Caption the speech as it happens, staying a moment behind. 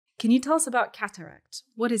Can you tell us about cataract?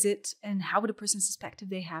 What is it and how would a person suspect if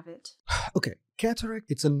they have it? Okay, cataract,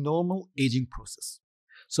 it's a normal aging process.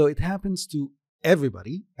 So it happens to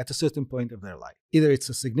everybody at a certain point of their life. Either it's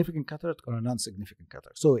a significant cataract or a non-significant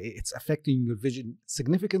cataract. So it's affecting your vision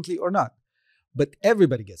significantly or not. But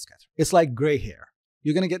everybody gets cataract. It's like gray hair.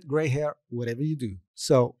 You're going to get gray hair whatever you do.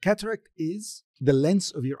 So cataract is the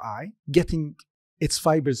lens of your eye getting its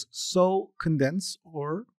fibers so condensed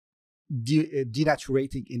or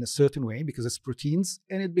denaturating in a certain way because it's proteins,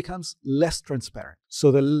 and it becomes less transparent.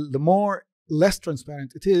 So the more less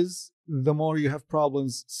transparent it is, the more you have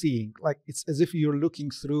problems seeing. Like it's as if you're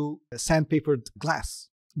looking through a sandpapered glass.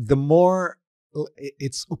 The more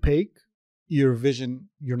it's opaque, your vision,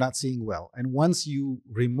 you're not seeing well. And once you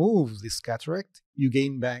remove this cataract, you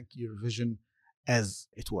gain back your vision as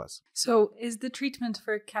it was. So is the treatment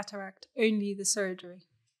for cataract only the surgery?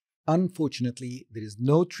 Unfortunately, there is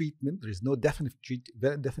no treatment. There is no definite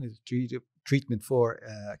treatment for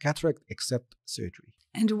cataract except surgery.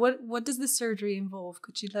 And what does the surgery involve?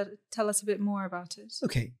 Could you tell us a bit more about it?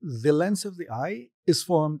 Okay, the lens of the eye is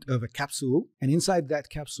formed of a capsule, and inside that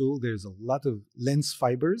capsule, there's a lot of lens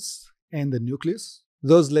fibers and the nucleus.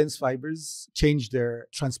 Those lens fibers change their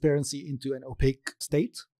transparency into an opaque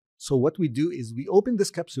state. So what we do is we open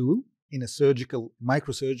this capsule in a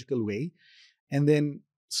microsurgical way, and then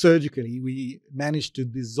surgically, we manage to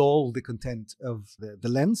dissolve the content of the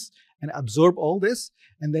lens and absorb all this,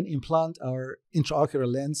 and then implant our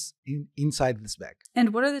intraocular lens inside this bag.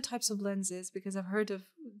 And what are the types of lenses? Because I've heard of,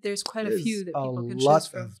 there's quite a few that people can choose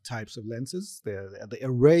from. A lot of types of lenses. The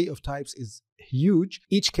array of types is huge.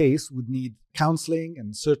 Each case would need counseling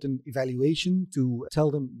and certain evaluation to tell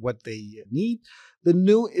them what they need. The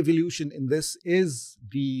new evolution in this is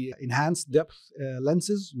the enhanced depth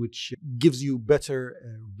lenses, which gives you better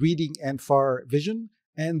reading and far vision.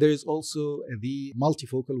 And there's also the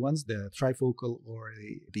multifocal ones, the trifocal, or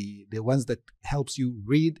the ones that helps you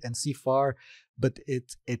read and see far, but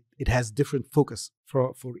it has different focus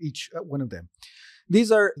for each one of them.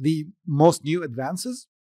 These are the most new advances,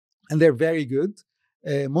 and they're very good.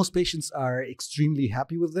 Most patients are extremely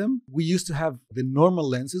happy with them. We used to have the normal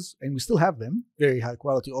lenses, and we still have them, very high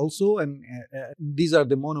quality also. And these are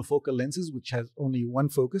the monofocal lenses, which has only one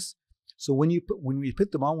focus. So when we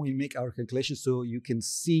put them on, we make our calculations so you can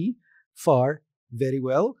see far very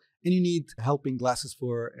well. And you need helping glasses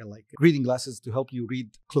for like reading glasses to help you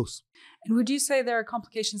read close. And would you say there are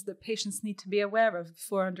complications that patients need to be aware of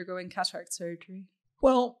before undergoing cataract surgery?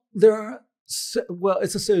 Well,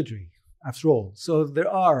 it's a surgery after all. So there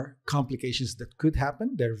are complications that could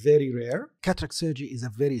happen. They're very rare. Cataract surgery is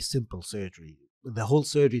a very simple surgery. The whole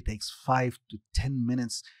surgery takes 5 to 10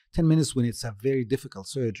 minutes. 10 minutes when it's a very difficult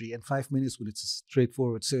surgery, and 5 minutes when it's a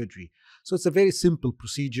straightforward surgery. So it's a very simple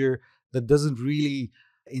procedure that doesn't really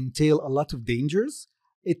entail a lot of dangers.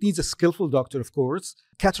 It needs a skillful doctor, of course.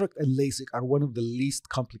 Cataract and LASIK are one of the least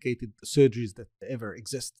complicated surgeries that ever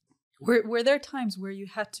exist. Were there times where you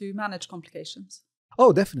had to manage complications?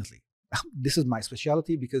 Oh, definitely. This is my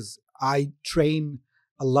specialty because I train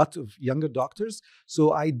a lot of younger doctors.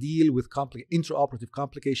 So I deal with intraoperative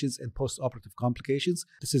complications and postoperative complications.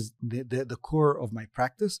 This is the core of my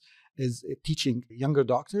practice, is teaching younger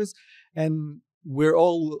doctors. And we're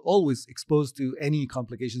always exposed to any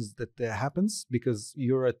complications that happens because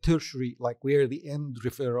you're a tertiary, like we're the end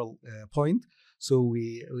referral point. So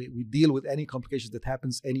we deal with any complications that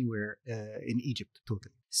happens anywhere in Egypt,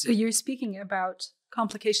 totally. So you're speaking about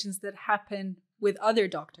complications that happen with other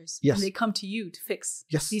doctors. Yes. And they come to you to fix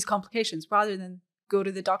Yes. these complications rather than go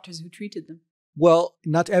to the doctors who treated them. Well,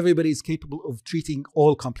 not everybody is capable of treating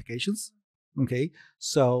all complications. Okay,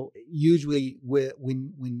 so usually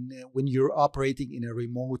when you're operating in a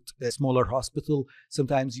remote, smaller hospital,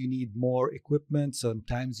 sometimes you need more equipment,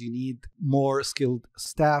 sometimes you need more skilled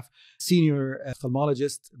staff, senior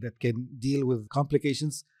ophthalmologists that can deal with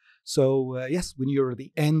complications. So yes, when you're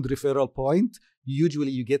the end referral point,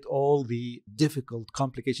 usually you get all the difficult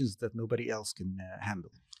complications that nobody else can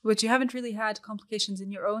handle. But you haven't really had complications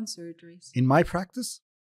in your own surgeries. In my practice,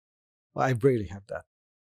 I rarely have that.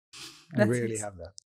 I rarely have that.